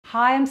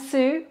Hi, I'm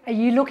Sue. Are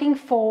you looking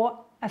for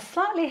a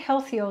slightly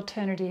healthy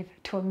alternative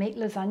to a meat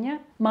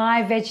lasagna?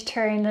 My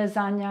vegetarian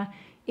lasagna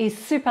is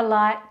super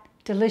light,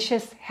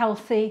 delicious,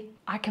 healthy.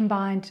 I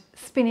combined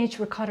spinach,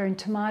 ricotta and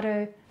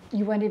tomato.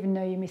 You won't even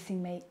know you're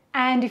missing meat.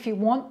 And if you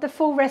want the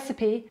full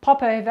recipe,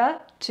 pop over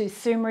to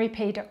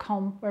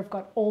suemaree.com where I've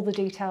got all the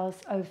details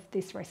of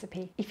this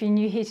recipe. If you're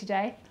new here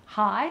today,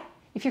 hi.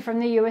 If you're from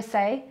the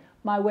USA,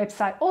 my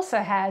website also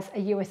has a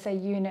USA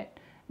unit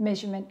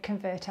measurement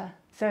converter.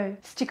 So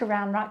stick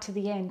around right to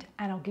the end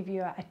and I'll give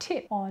you a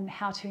tip on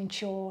how to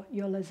ensure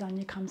your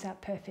lasagna comes out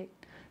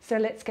perfect. So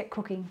let's get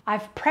cooking.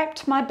 I've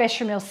prepped my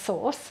bechamel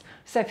sauce.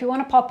 So if you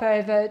want to pop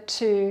over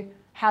to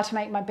how to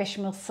make my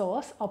bechamel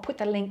sauce, I'll put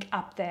the link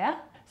up there.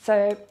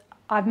 So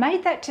I've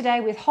made that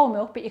today with whole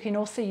milk, but you can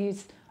also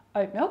use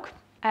oat milk.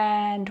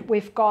 And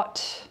we've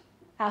got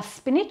our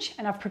spinach,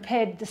 and I've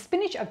prepared the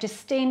spinach. I've just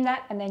steamed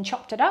that and then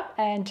chopped it up.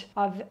 And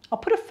I'll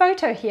put a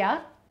photo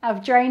here.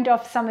 I've drained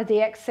off some of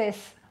the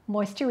excess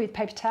moisture with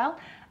paper towel,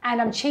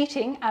 and I'm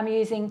cheating. I'm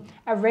using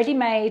a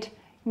ready-made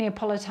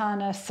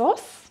Neapolitana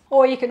sauce,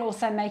 or you can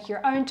also make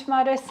your own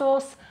tomato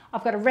sauce.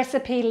 I've got a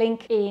recipe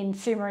link in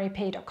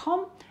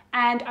suemaree.com,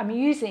 and I'm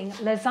using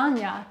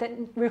lasagna that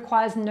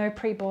requires no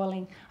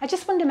pre-boiling. I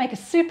just wanted to make a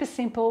super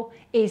simple,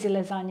 easy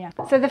lasagna.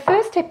 So the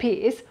first step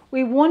is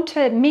we want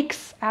to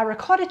mix our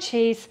ricotta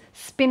cheese,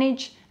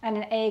 spinach, and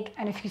an egg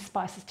and a few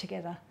spices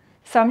together.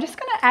 So I'm just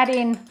going to add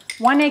in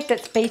one egg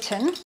that's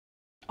beaten.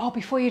 Oh,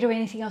 before you do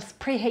anything else,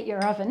 preheat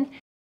your oven.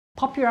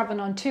 Pop your oven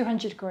on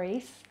 200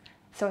 degrees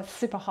so it's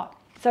super hot.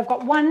 So I've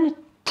got one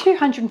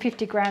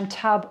 250 gram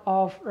tub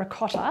of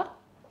ricotta.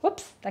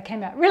 Whoops, that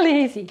came out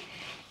really easy.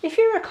 If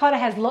your ricotta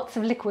has lots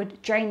of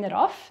liquid, drain that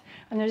off.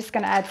 And I'm just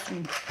going to add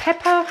some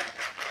pepper,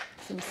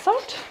 some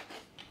salt,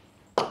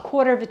 a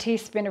quarter of a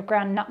teaspoon of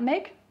ground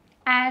nutmeg.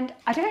 And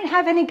I don't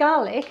have any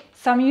garlic,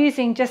 so I'm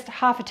using just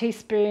half a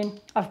teaspoon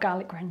of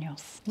garlic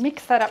granules.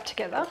 Mix that up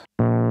together.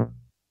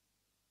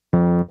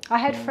 I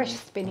had fresh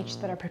spinach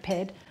that I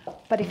prepared,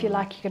 but if you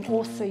like, you can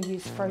also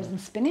use frozen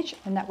spinach,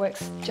 and that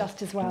works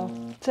just as well.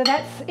 So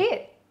that's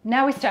it.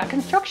 Now we start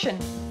construction.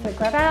 So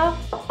grab our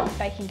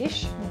baking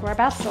dish and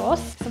grab our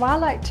sauce. So I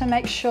like to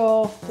make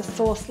sure the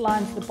sauce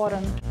lines the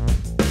bottom.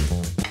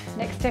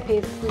 Next step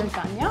is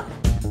lasagna.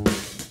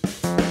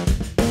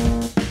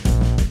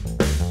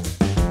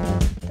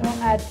 Then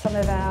we'll add some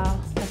of our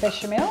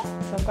bechamel.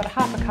 So I've got a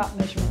half a cup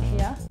measurement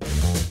here.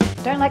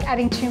 I don't like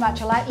adding too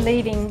much. I like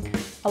leaving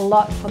a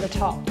lot for the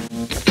top.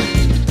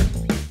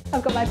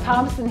 I've got my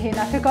parmesan here and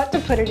I forgot to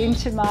put it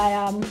into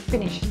my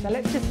spinach. So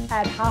let's just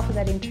add half of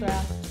that into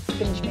our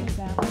spinach mix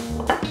now.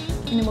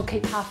 And then we'll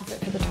keep half of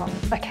it for the top.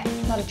 Okay,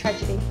 not a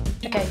tragedy.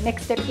 Okay,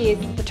 next step is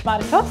the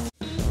tomato sauce.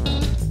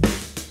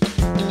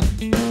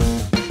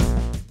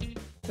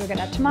 So we're going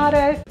to add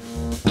tomato.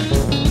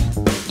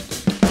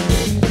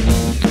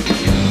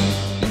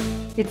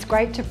 It's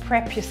great to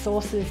prep your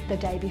sauces the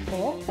day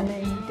before, and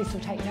then this will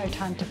take no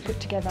time to put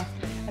together.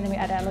 And then we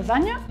add our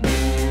lasagna.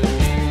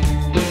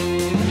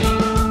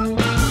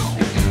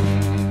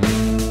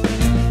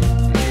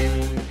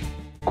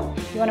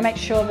 You want to make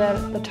sure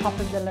that the top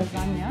of the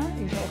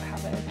lasagna is all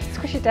covered.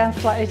 Squish it down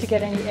slightly to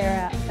get any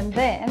air out. And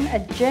then a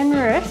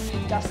generous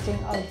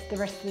dusting of the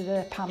rest of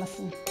the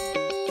parmesan.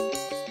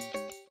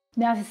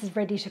 Now this is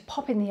ready to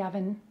pop in the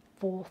oven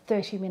for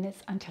 30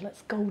 minutes until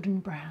it's golden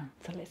brown.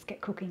 So let's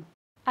get cooking.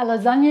 Our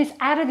lasagna is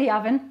out of the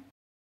oven.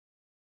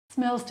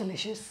 Smells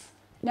delicious.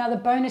 Now the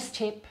bonus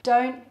tip,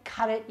 don't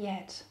cut it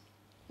yet.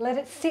 Let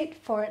it sit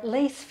for at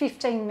least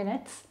 15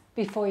 minutes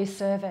before you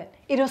serve it.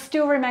 It'll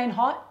still remain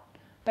hot,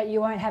 but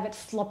you won't have it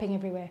slopping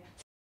everywhere.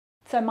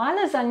 So my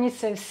lasagna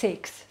serves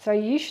 6, so I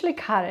usually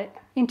cut it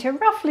into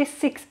roughly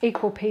 6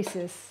 equal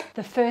pieces.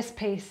 The first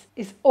piece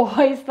is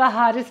always the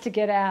hardest to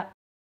get out.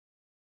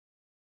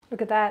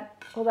 Look at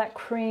that, all that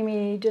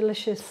creamy,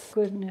 delicious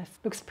goodness.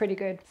 Looks pretty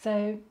good.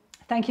 So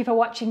thank you for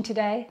watching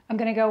today. I'm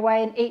going to go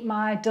away and eat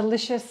my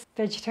delicious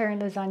vegetarian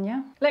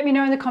lasagna. Let me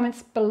know in the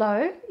comments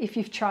below if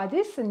you've tried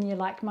this and you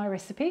like my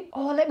recipe,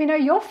 or let me know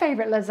your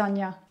favorite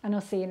lasagna, and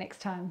I'll see you next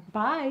time.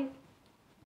 Bye.